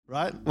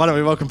Right? Why don't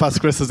we welcome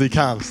Pastor Chris as he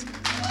comes?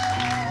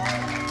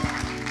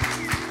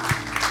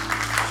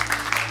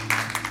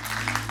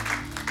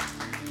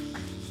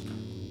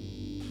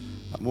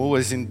 I'm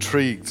always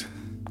intrigued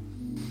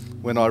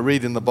when I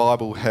read in the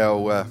Bible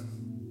how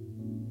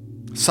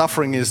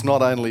suffering is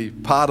not only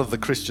part of the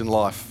Christian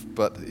life,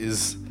 but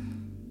is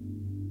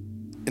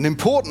an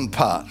important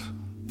part.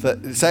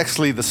 That it's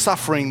actually the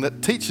suffering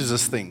that teaches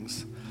us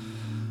things.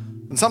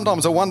 And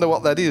sometimes I wonder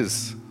what that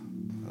is.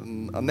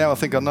 And now I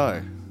think I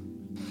know.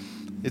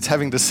 It's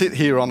having to sit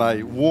here on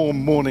a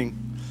warm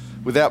morning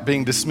without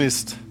being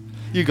dismissed.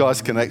 You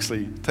guys can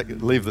actually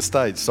leave the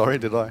stage. Sorry,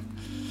 did I?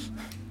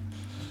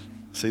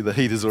 See, the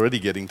heat is already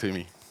getting to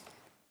me.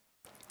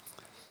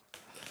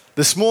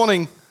 This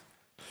morning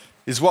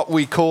is what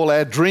we call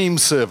our dream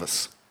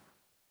service.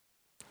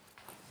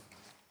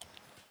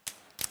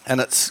 And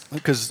it's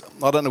because,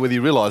 I don't know whether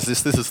you realise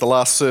this is the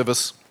last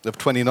service of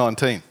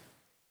 2019.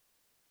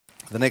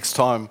 The next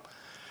time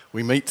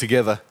we meet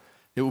together,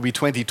 it will be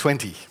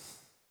 2020.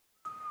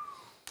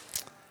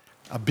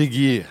 A big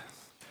year.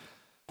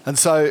 And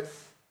so,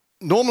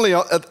 normally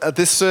at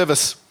this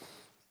service,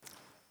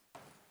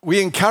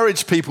 we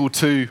encourage people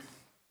to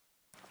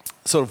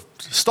sort of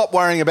stop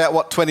worrying about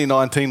what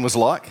 2019 was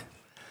like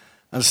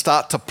and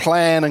start to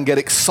plan and get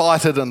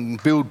excited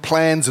and build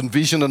plans and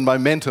vision and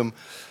momentum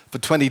for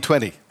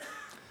 2020.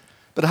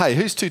 But hey,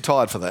 who's too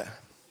tired for that?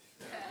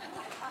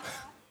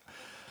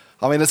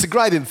 I mean, it's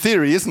great in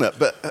theory, isn't it?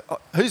 But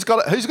who's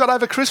got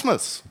over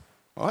Christmas,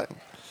 right?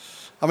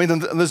 I mean,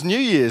 and there's New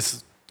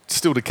Year's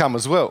still to come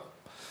as well.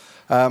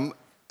 And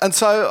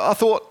so I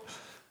thought,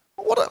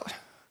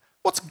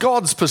 what's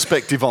God's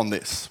perspective on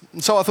this?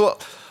 And so I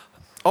thought,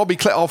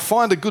 I'll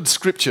find a good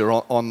scripture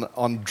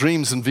on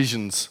dreams and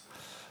visions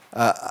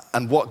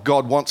and what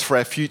God wants for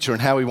our future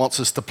and how he wants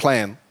us to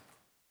plan.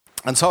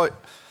 And so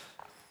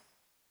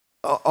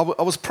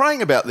I was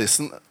praying about this,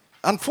 and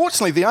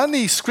unfortunately the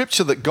only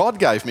scripture that God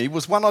gave me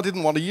was one I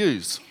didn't want to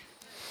use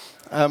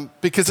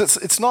because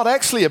it's not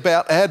actually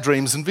about our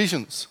dreams and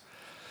visions.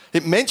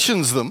 It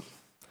mentions them,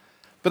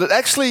 but it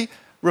actually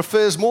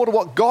refers more to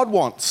what God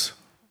wants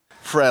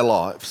for our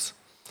lives.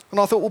 And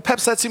I thought, well,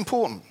 perhaps that's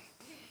important.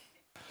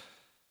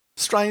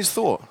 Strange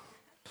thought.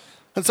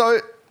 And so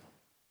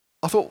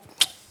I thought,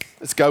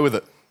 let's go with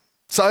it.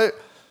 So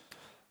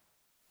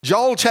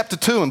Joel chapter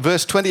 2 and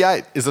verse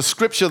 28 is a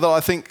scripture that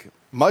I think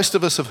most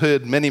of us have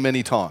heard many,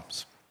 many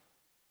times.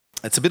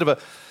 It's a bit of a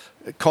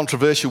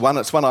controversial one.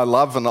 It's one I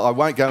love, and I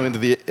won't go into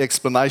the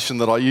explanation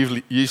that I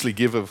usually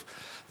give of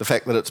the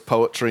fact that it's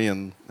poetry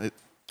and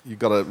you've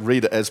got to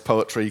read it as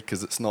poetry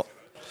because it's not.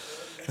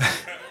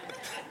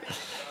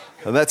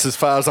 And that's as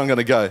far as I'm going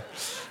to go.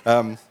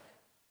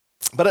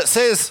 But it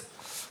says,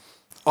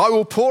 I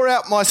will pour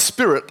out my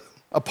spirit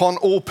upon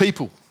all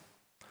people.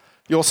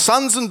 Your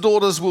sons and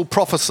daughters will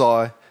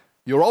prophesy.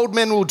 Your old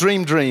men will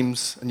dream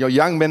dreams, and your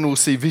young men will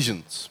see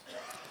visions.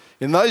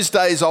 In those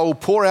days I will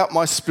pour out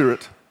my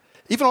spirit,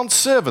 even on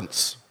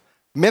servants,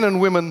 men and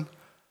women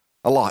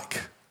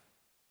alike.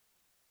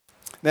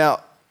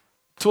 Now,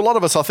 to a lot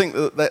of us, I think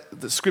that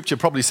the scripture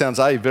probably sounds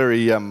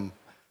very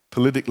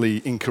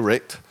politically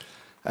incorrect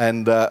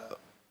and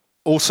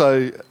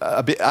also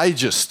a bit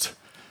ageist.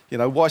 You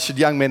know, why should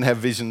young men have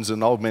visions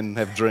and old men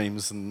have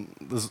dreams and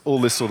there's all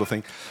this sort of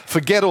thing?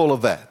 Forget all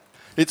of that.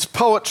 It's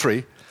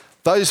poetry.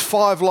 Those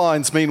 5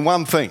 lines mean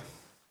one thing,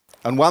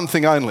 and one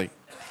thing only.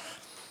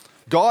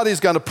 God is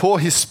going to pour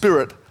his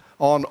spirit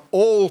on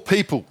all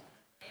people.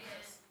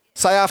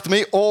 Say after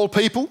me, all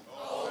people.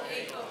 All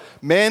people.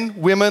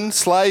 Men, women,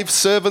 slaves,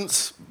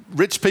 servants,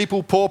 rich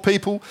people, poor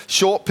people,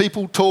 short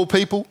people, tall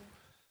people,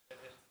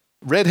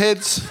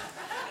 redheads.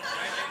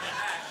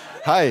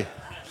 Hey,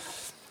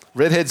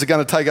 redheads are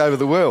going to take over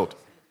the world.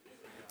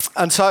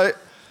 And so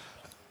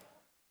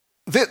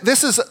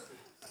this is,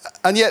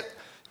 and yet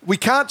we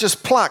can't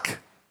just pluck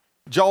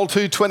Joel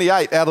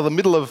 2:28 out of the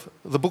middle of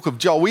the book of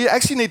Joel. We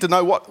actually need to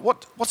know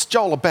what's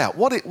Joel about.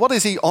 What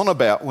is he on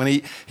about when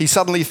he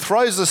suddenly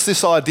throws us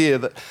this idea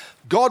that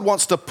God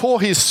wants to pour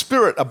his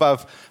spirit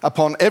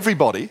upon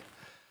everybody,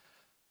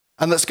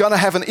 and that's going to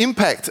have an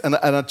impact and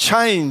a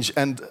change,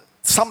 and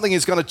something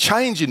is going to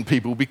change in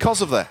people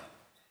because of that.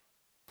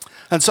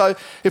 And so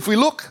if we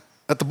look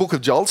at the book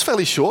of Joel, it's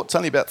fairly short, it's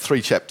only about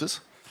 3 chapters.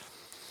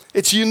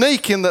 It's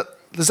unique in that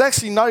there's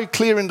actually no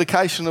clear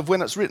indication of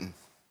when it's written.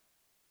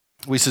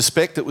 We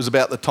suspect it was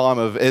about the time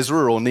of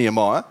Ezra or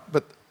Nehemiah,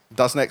 but it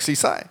doesn't actually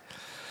say.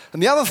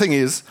 And the other thing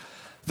is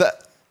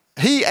that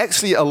he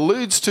actually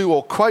alludes to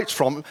or quotes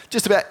from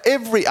just about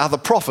every other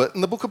prophet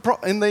in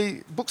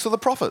the books of the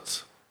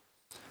prophets.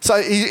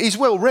 So he's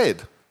well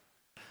read.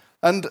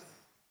 And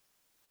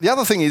the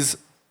other thing is,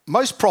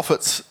 most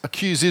prophets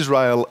accuse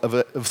Israel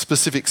of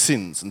specific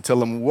sins and tell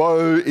them,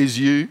 woe is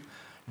you,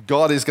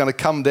 God is going to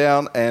come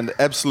down and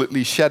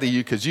absolutely shatter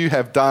you because you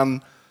have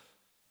done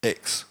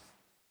X.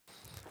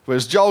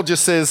 Whereas Joel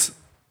just says,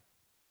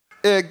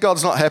 yeah,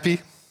 God's not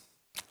happy,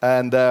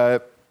 and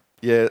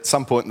at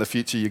some point in the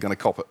future you're going to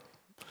cop it.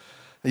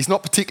 He's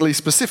not particularly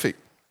specific.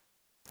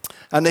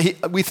 And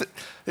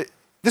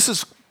this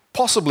is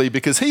Possibly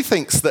because he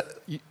thinks that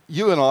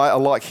you and I are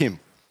like him.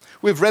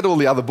 We've read all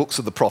the other books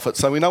of the prophets,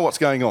 so we know what's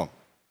going on.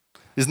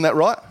 Isn't that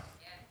right?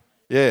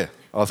 Yeah,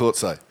 I thought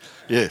so.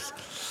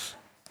 Yes.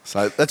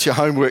 So that's your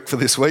homework for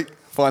this week.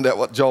 Find out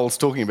what Joel's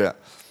talking about.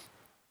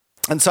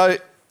 And so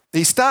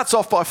he starts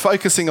off by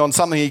focusing on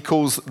something he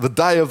calls the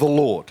day of the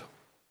Lord.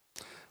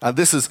 And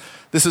this is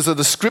a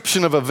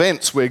description of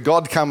events where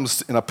God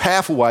comes in a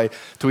powerful way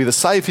to either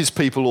save his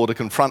people or to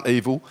confront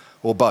evil,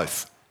 or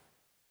both.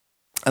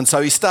 And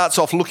so he starts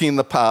off looking in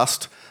the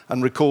past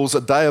and recalls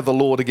a day of the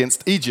Lord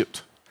against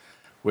Egypt,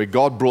 where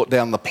God brought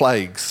down the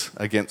plagues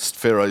against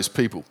Pharaoh's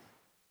people.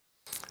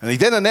 And he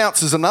then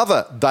announces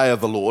another day of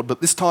the Lord, but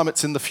this time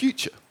it's in the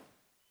future.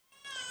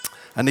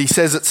 And he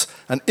says it's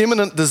an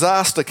imminent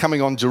disaster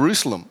coming on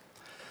Jerusalem,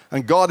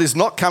 and God is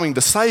not coming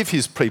to save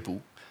his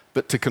people,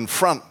 but to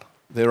confront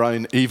their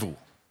own evil.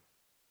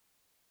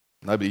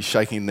 Nobody's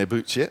shaking in their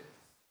boots yet?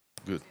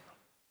 Good.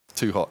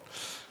 Too hot.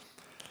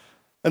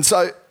 And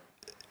so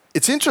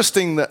it's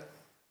interesting that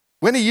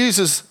when he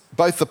uses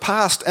both the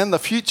past and the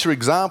future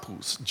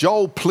examples,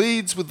 Joel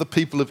pleads with the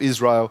people of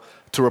Israel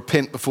to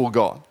repent before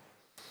God.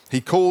 He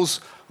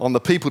calls on the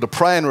people to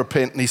pray and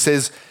repent, and he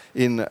says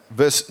in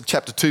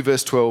chapter 2,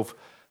 verse 12,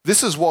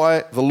 "This is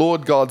why the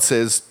Lord God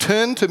says,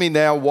 'Turn to me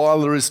now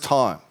while there is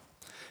time.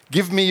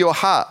 Give me your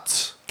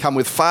hearts. Come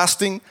with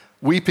fasting,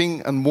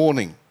 weeping and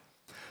mourning.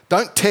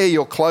 Don't tear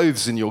your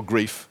clothes in your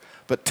grief,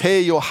 but tear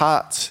your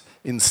hearts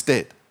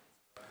instead.'"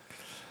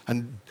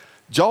 And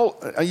Joel,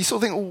 you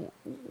sort of think, well,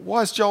 why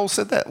has Joel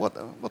said that?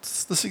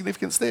 What's the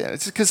significance there?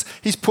 It's because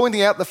he's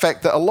pointing out the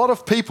fact that a lot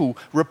of people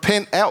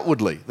repent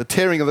outwardly, the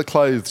tearing of the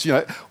clothes.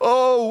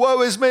 Oh,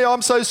 woe is me,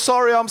 I'm so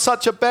sorry, I'm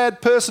such a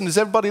bad person. Is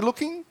everybody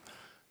looking?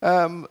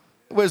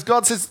 Whereas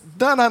God says,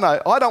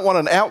 no, I don't want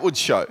an outward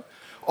show.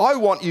 I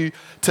want you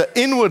to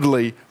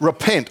inwardly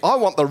repent. I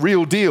want the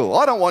real deal.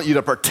 I don't want you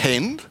to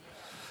pretend.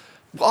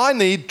 I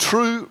need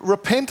true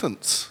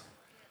repentance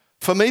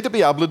for me to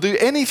be able to do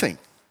anything.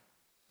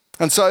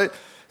 And so,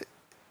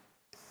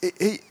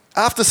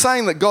 after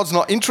saying that God's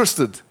not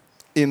interested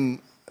in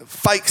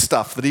fake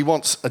stuff, that he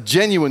wants a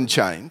genuine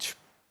change,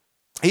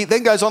 he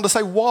then goes on to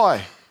say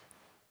why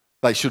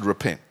they should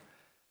repent.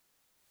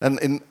 And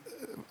in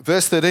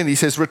verse 13, he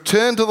says,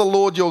 "Return to the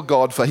Lord your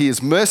God, for he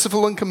is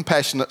merciful and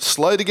compassionate,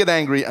 slow to get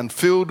angry and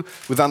filled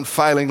with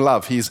unfailing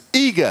love. He is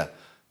eager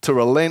to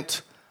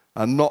relent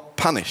and not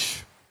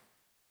punish."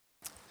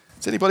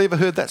 Has anybody ever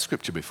heard that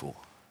scripture before?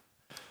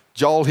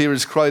 Joel here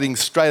is quoting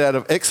straight out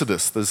of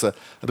Exodus. There's a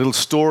little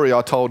story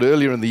I told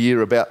earlier in the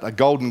year about a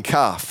golden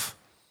calf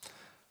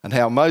and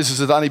how Moses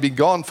had only been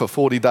gone for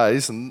 40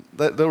 days, and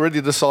they already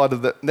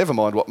decided that never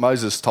mind what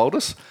Moses told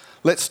us,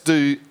 let's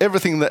do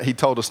everything that he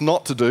told us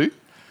not to do.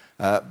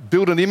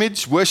 Build an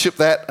image, worship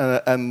that,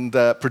 and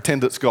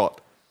pretend it's God.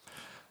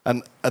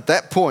 And at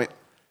that point,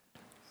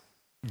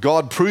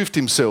 God proved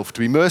himself to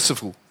be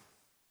merciful.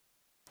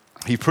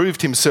 He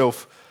proved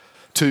himself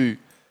to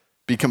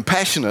be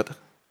compassionate,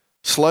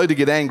 slow to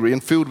get angry,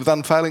 and filled with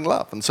unfailing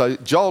love. And so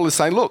Joel is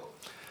saying, look,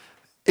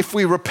 if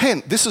we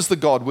repent, this is the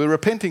God we're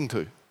repenting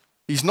to.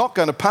 He's not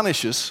going to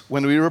punish us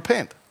when we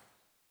repent.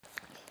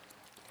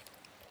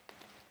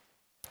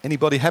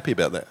 Anybody happy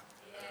about that?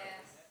 Yes.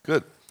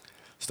 Good.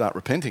 Start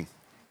repenting.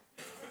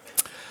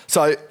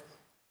 So,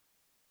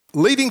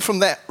 leading from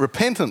that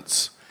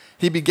repentance,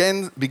 he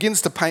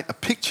begins to paint a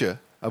picture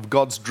of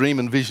God's dream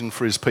and vision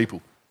for his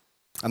people.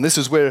 And this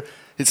is where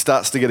it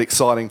starts to get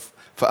exciting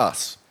for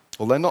us,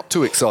 although not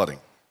too exciting.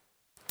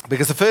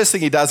 Because the first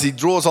thing he does, he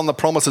draws on the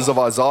promises of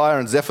Isaiah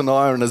and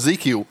Zephaniah and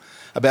Ezekiel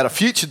about a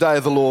future day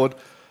of the Lord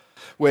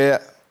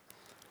where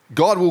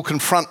God will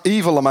confront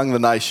evil among the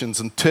nations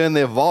and turn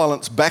their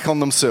violence back on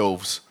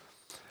themselves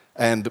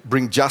and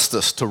bring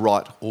justice to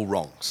right all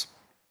wrongs.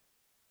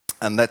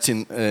 And that's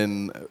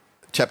in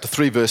chapter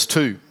 3, verse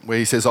 2, where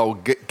he says, "I will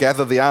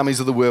gather the armies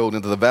of the world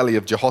into the valley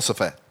of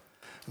Jehoshaphat.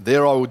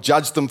 There I will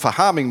judge them for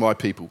harming my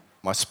people,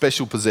 my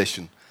special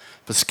possession,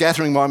 for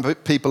scattering my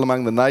people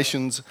among the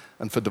nations,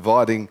 and for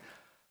dividing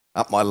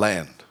up my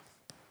land."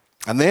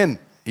 And then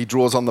he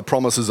draws on the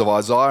promises of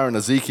Isaiah and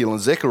Ezekiel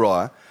and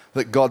Zechariah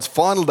that God's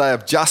final day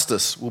of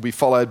justice will be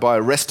followed by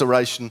a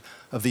restoration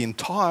of the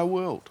entire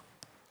world.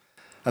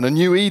 And a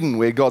new Eden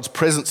where God's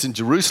presence in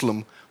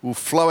Jerusalem will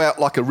flow out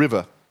like a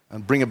river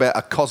and bring about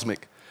a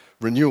cosmic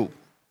renewal.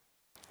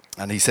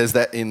 And he says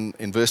that in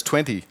verse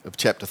 20 of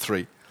chapter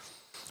 3,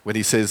 when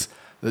he says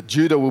that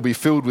Judah will be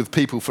filled with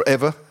people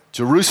forever,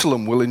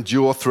 Jerusalem will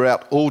endure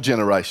throughout all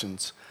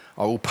generations.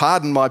 I will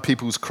pardon my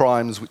people's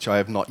crimes which I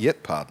have not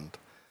yet pardoned,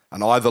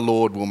 and I, the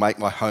Lord, will make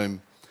my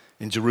home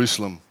in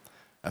Jerusalem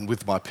and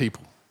with my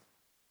people.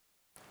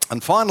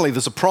 And finally,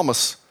 there's a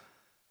promise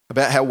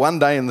about how one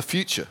day in the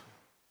future,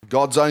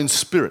 God's own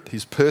Spirit,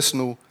 his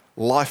personal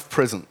life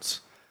presence,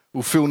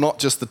 will fill not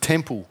just the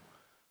temple,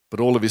 but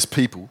all of his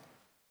people.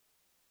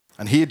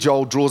 And here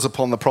Joel draws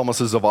upon the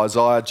promises of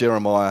Isaiah,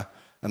 Jeremiah,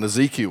 and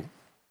Ezekiel.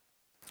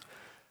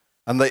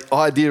 And the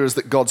idea is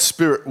that God's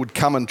Spirit would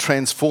come and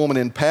transform and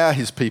empower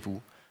his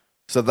people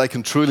so they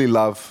can truly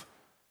love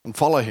and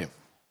follow him.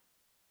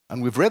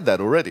 And we've read that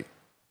already.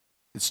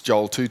 It's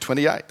Joel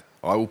 2:28.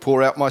 I will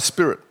pour out my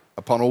spirit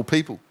upon all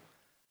people.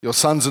 Your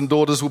sons and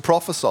daughters will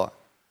prophesy.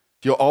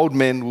 Your old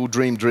men will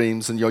dream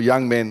dreams and your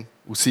young men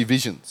will see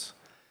visions.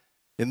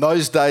 In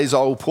those days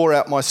I will pour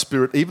out my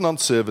spirit even on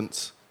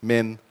servants,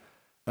 men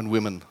and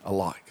women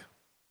alike.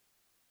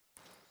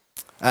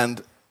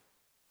 And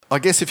I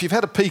guess if you've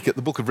had a peek at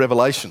the book of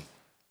Revelation,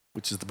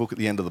 which is the book at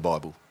the end of the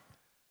Bible,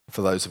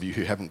 for those of you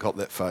who haven't got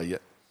that far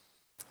yet,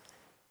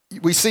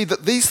 we see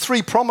that these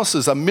three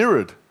promises are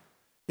mirrored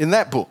in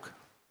that book.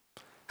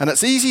 And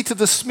it's easy to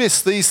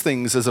dismiss these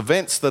things as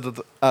events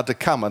that are to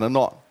come and are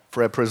not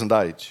for our present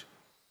age.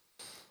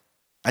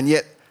 And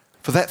yet,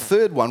 for that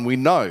third one, we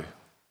know,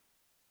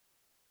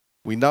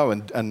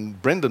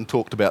 and Brendan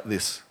talked about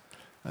this,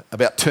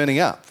 about turning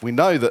up. We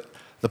know that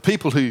the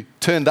people who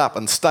turned up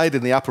and stayed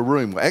in the upper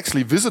room were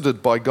actually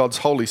visited by God's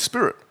Holy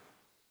Spirit.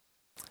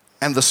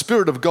 And the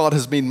Spirit of God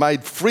has been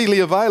made freely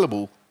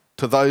available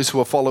to those who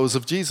are followers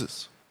of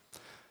Jesus.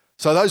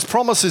 So those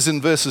promises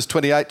in verses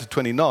 28 to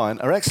 29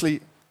 are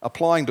actually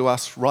applying to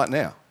us right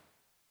now.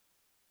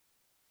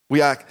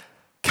 We are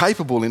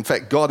capable, in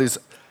fact, God is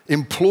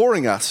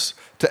imploring us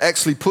to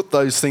actually put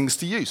those things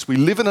to use. We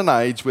live in an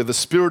age where the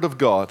Spirit of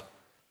God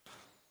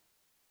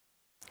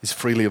is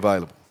freely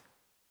available.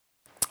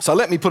 So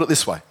let me put it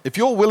this way. If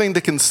you're willing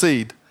to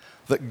concede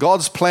that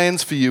God's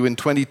plans for you in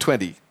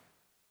 2020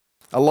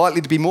 are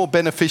likely to be more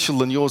beneficial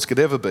than yours could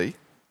ever be,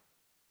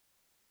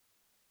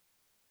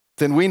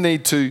 then we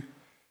need to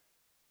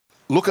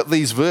look at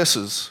these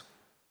verses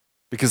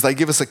because they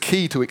give us a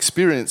key to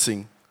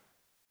experiencing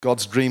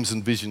God's dreams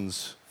and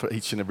visions for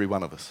each and every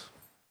one of us.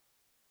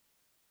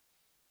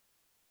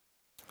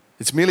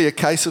 It's merely a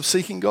case of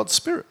seeking God's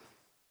Spirit.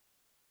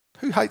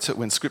 Who hates it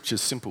when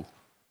Scripture's simple?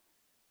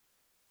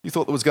 You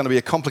thought there was going to be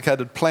a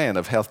complicated plan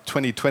of how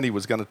 2020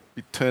 was going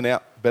to turn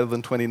out better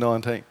than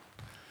 2019.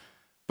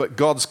 But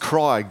God's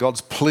cry,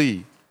 God's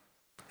plea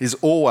is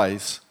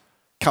always,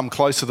 come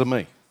closer to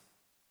me.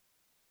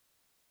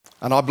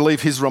 And I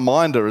believe his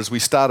reminder as we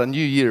start a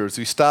new year, as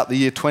we start the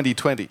year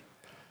 2020,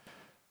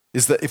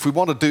 is that if we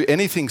want to do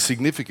anything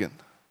significant,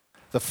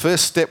 the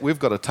first step we've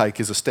got to take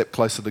is a step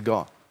closer to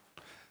God.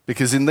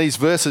 Because in these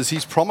verses,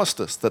 he's promised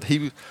us that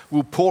he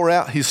will pour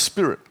out his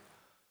Spirit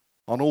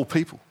on all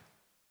people.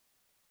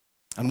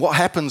 And what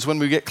happens when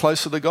we get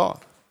closer to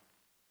God?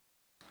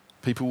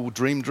 People will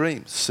dream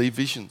dreams, see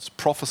visions,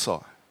 prophesy.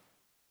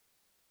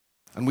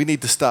 And we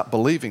need to start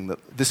believing that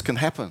this can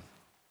happen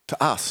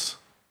to us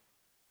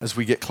as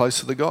we get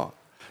closer to God.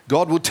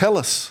 God will tell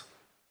us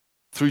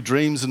through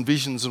dreams and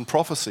visions and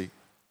prophecy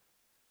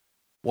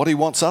what he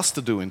wants us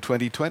to do in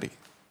 2020.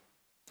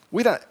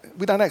 We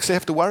don't actually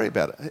have to worry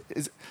about it.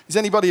 Is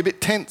anybody a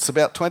bit tense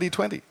about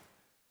 2020?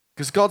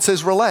 Because God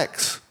says,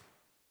 relax.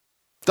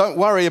 Don't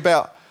worry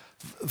about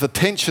the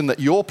tension that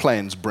your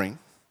plans bring.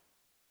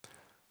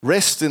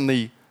 Rest in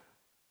the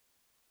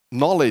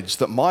knowledge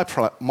that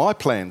my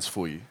plans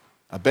for you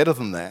are better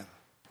than that,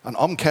 and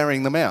I'm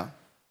carrying them out.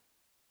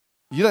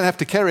 You don't have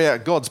to carry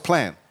out God's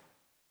plan.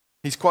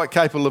 He's quite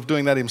capable of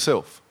doing that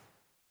himself.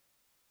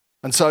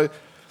 And so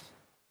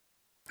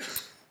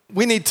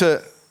we need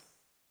to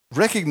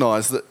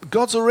recognize that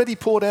God's already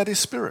poured out his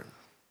Spirit.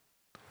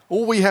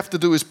 All we have to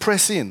do is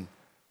press in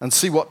and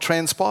see what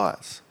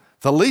transpires.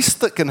 The least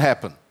that can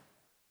happen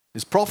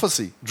is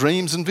prophecy,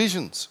 dreams and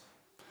visions.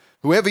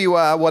 Whoever you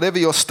are, whatever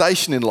your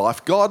station in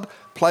life, God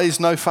plays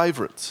no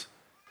favourites.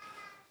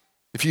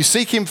 If you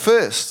seek him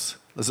first,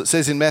 as it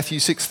says in Matthew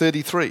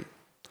 6:33,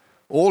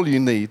 all you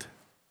need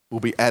will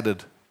be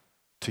added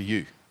to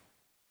you.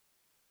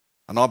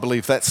 And I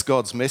believe that's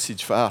God's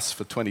message for us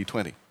for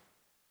 2020.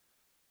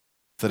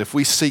 That if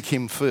we seek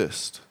him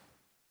first,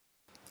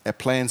 our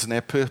plans and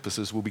our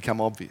purposes will become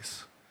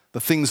obvious.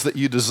 The things that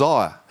you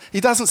desire. He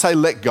doesn't say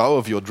let go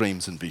of your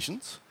dreams and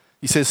visions.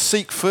 He says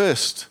seek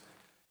first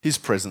his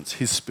presence,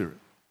 his Spirit.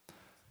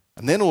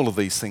 And then all of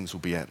these things will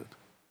be added.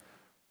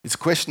 It's a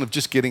question of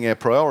just getting our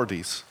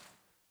priorities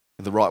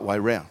in the right way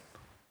round.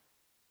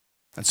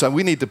 And so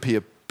we need to be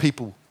a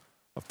people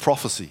of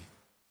prophecy,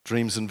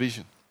 dreams and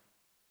vision.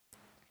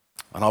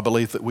 And I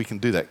believe that we can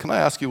do that. Can I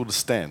ask you all to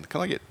stand?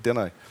 Can I get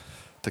Deno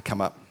to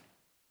come up?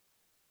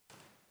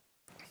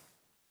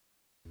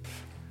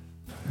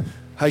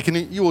 Hey,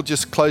 can you all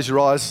just close your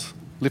eyes,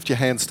 lift your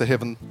hands to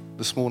heaven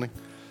this morning?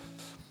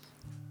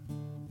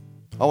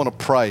 I want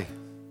to pray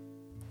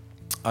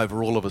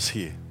over all of us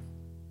here.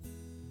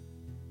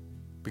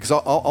 Because I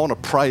want to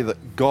pray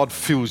that God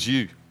fills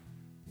you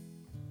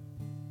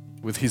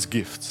with his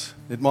gifts.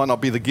 It might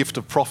not be the gift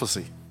of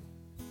prophecy.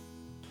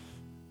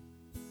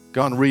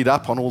 Go and read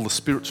up on all the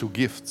spiritual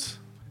gifts.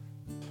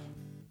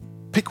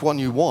 Pick one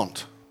you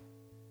want.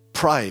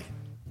 Pray.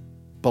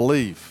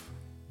 Believe.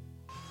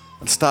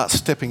 And start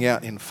stepping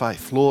out in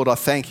faith. Lord, I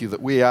thank you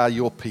that we are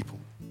your people.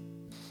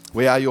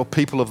 We are your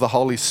people of the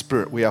Holy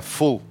Spirit. We are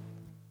full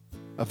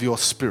of your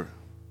Spirit.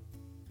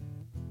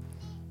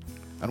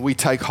 And we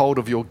take hold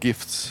of your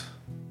gifts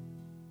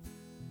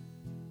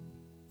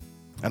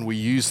and we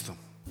use them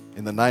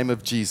in the name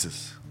of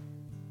Jesus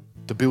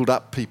to build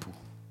up people,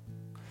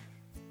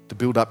 to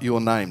build up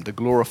your name, to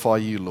glorify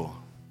you, Lord.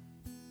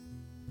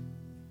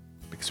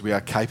 because we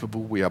are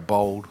capable, we are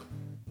bold.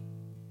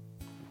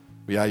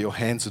 We are your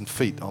hands and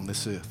feet on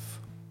this earth.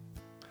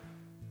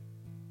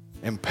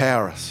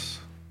 Empower us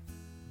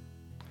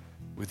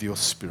with your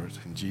Spirit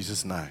in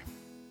Jesus' name.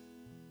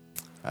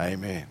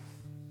 Amen.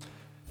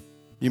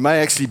 You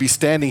may actually be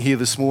standing here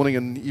this morning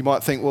and you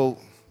might think, well,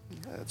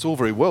 it's all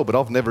very well, but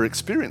I've never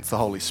experienced the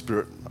Holy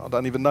Spirit. I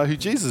don't even know who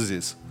Jesus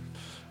is.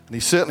 And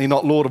he's certainly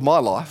not Lord of my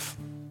life.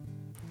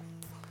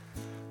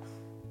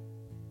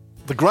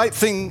 The great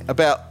thing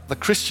about the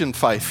Christian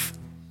faith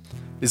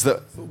is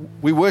that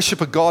we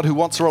worship a God who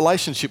wants a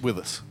relationship with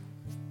us.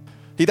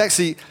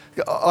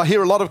 I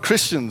hear a lot of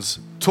Christians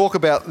talk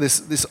about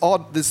this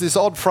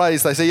odd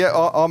phrase. They say, yeah,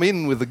 I'm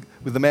in with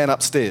the man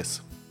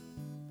upstairs.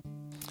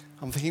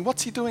 I'm thinking,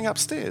 what's he doing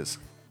upstairs?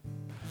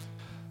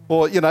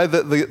 Or,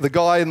 the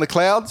guy in the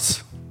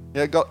clouds,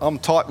 I'm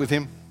tight with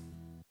him.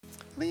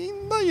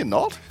 No, you're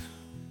not.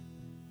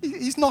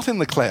 He's not in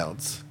the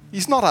clouds.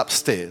 He's not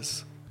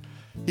upstairs.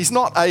 He's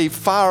not a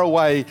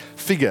faraway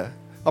figure.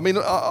 I mean,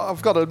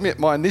 I've got to admit,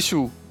 my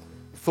initial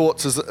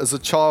thoughts as a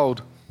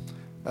child,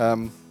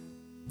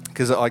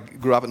 because I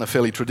grew up in a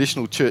fairly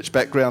traditional church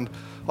background,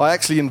 I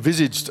actually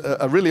envisaged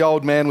a really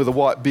old man with a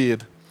white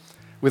beard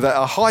with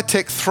a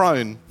high-tech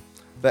throne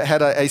that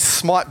had a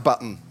smite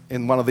button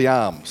in one of the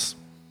arms.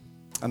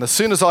 And as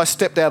soon as I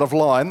stepped out of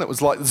line, it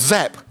was like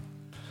zap,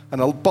 and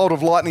a bolt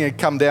of lightning had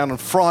come down and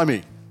fry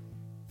me.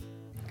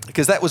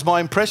 Because that was my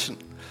impression.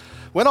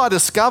 When I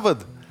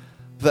discovered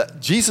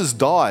that Jesus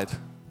died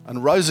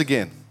and rose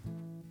again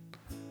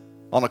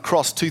on a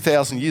cross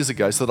 2,000 years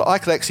ago so that I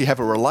could actually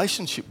have a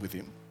relationship with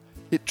him,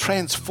 it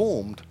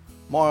transformed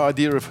my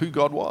idea of who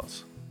God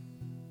was.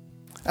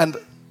 And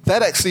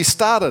that actually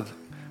started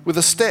with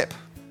a step.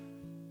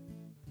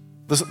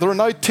 There are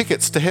no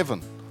tickets to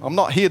heaven. I'm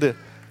not here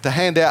to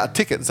hand out a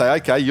ticket and say,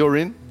 okay, you're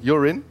in.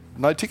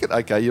 No ticket,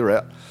 okay, you're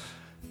out.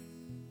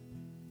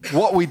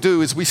 What we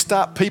do is we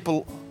start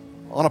people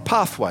on a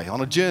pathway,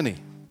 on a journey.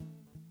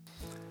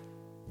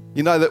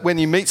 You know that when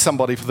you meet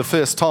somebody for the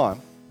first time,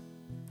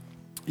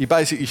 you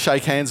basically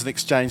shake hands and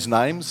exchange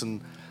names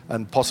and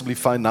possibly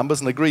phone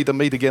numbers and agree to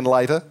meet again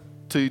later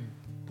to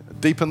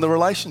deepen the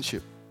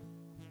relationship.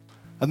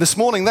 And this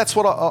morning, that's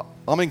what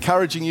I'm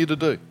encouraging you to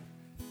do.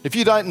 If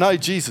you don't know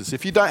Jesus,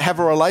 if you don't have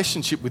a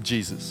relationship with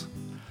Jesus,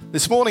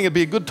 this morning it'd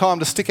be a good time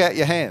to stick out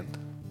your hand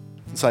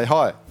and say,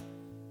 hi,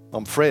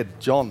 I'm Fred,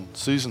 John,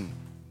 Susan,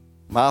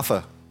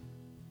 Martha,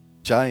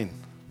 Jane,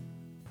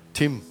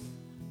 Tim.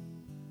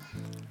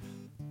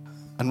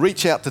 And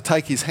reach out to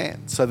take his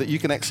hand so that you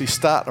can actually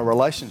start a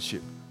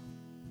relationship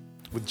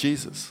with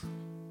Jesus.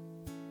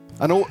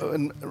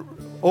 And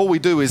all we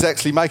do is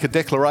actually make a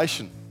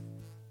declaration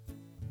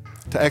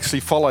to actually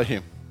follow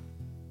him.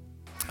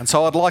 And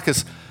so I'd like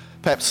us,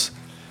 perhaps,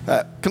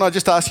 can I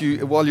just ask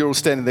you, while you're all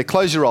standing there,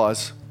 close your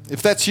eyes.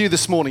 If that's you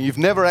this morning, you've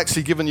never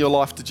actually given your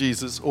life to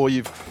Jesus, or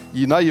you've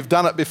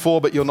done it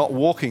before, but you're not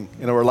walking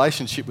in a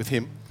relationship with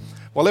him.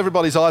 While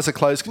everybody's eyes are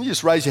closed, can you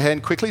just raise your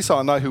hand quickly so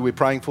I know who we're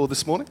praying for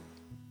this morning?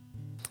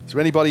 Is there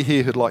anybody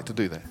here who'd like to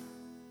do that?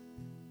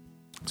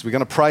 So we're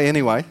going to pray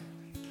anyway,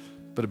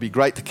 but it'd be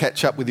great to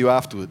catch up with you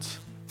afterwards.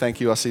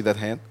 Thank you, I see that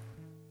hand.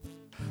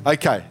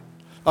 Okay,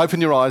 open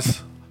your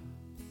eyes,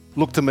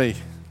 look to me,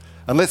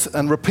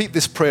 and repeat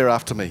this prayer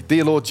after me.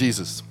 Dear Lord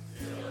Jesus,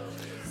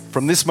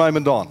 from this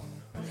moment on,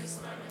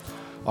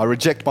 I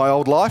reject my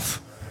old life.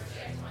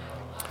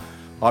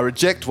 I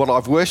reject what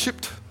I've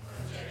worshipped,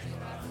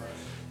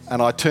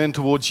 and I turn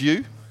towards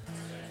you,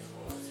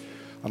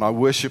 and I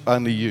worship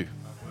only you.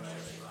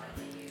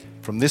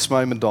 From this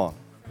moment on,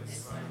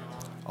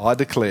 I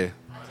declare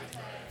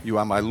you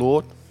are my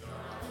Lord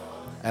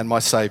and my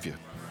Saviour.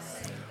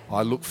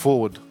 I look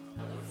forward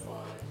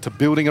to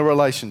building a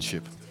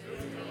relationship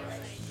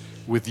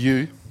with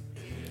you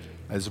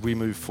as we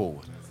move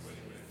forward.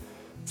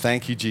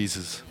 Thank you,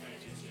 Jesus,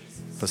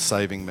 for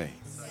saving me.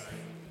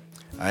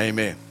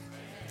 Amen.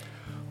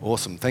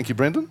 Awesome. Thank you,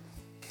 Brendan.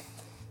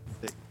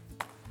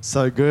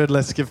 So good.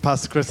 Let's give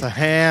Pastor Chris a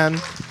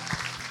hand.